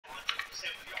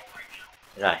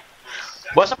Right.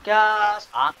 What's up guys?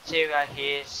 I'm JAG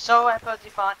here. So at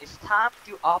YT Fans, it's time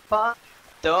to open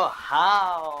the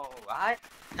house, right?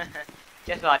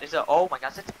 Guess what? It's a, oh my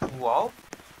gosh, it's pool.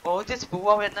 Oh, this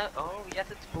pool in the, oh yes,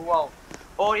 it's pool.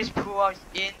 Oh, this pool is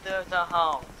in the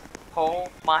house. Oh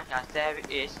my gosh, there it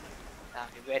is. Now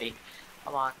you ready?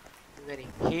 Come on, you ready?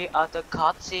 Here are the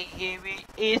cutscene. Here we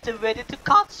is ready to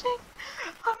cutscene.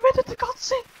 I'm ready to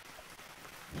cutscene.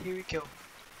 Here we go.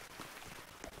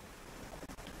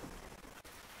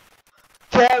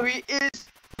 Carrie is.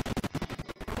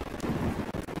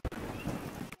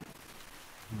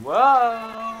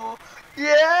 Whoa!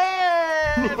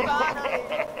 Yeah! Finally!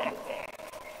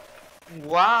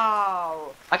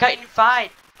 Wow! I got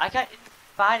invited. I got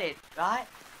invited, right?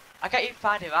 I got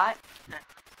invited, right?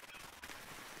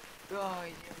 Oh,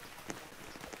 yeah.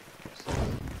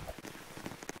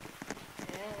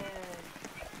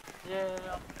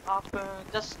 Yeah, open.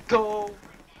 Let's go.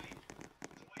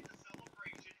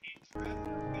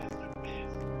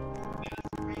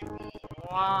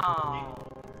 Wow.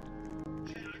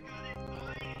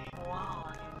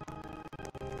 Wow.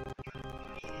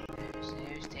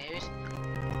 There's.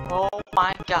 Oh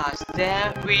my gosh,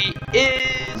 there he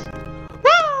is!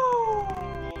 Woo!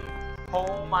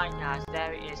 Oh my gosh,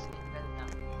 there he is.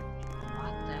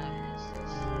 What the hell is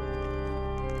this?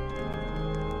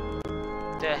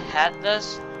 The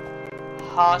headless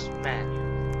horseman.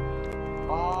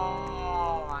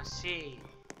 Oh, I see.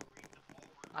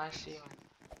 I see.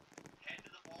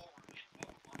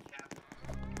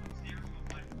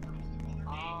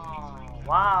 Oh,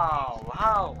 wow,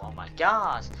 oh my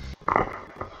gosh.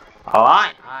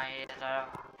 Alright,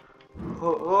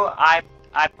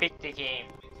 I picked the game.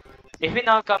 If you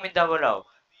know, comment down below.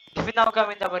 If you know,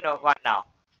 comment down below right now.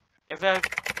 If you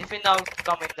know,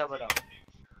 comment down below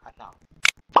right now.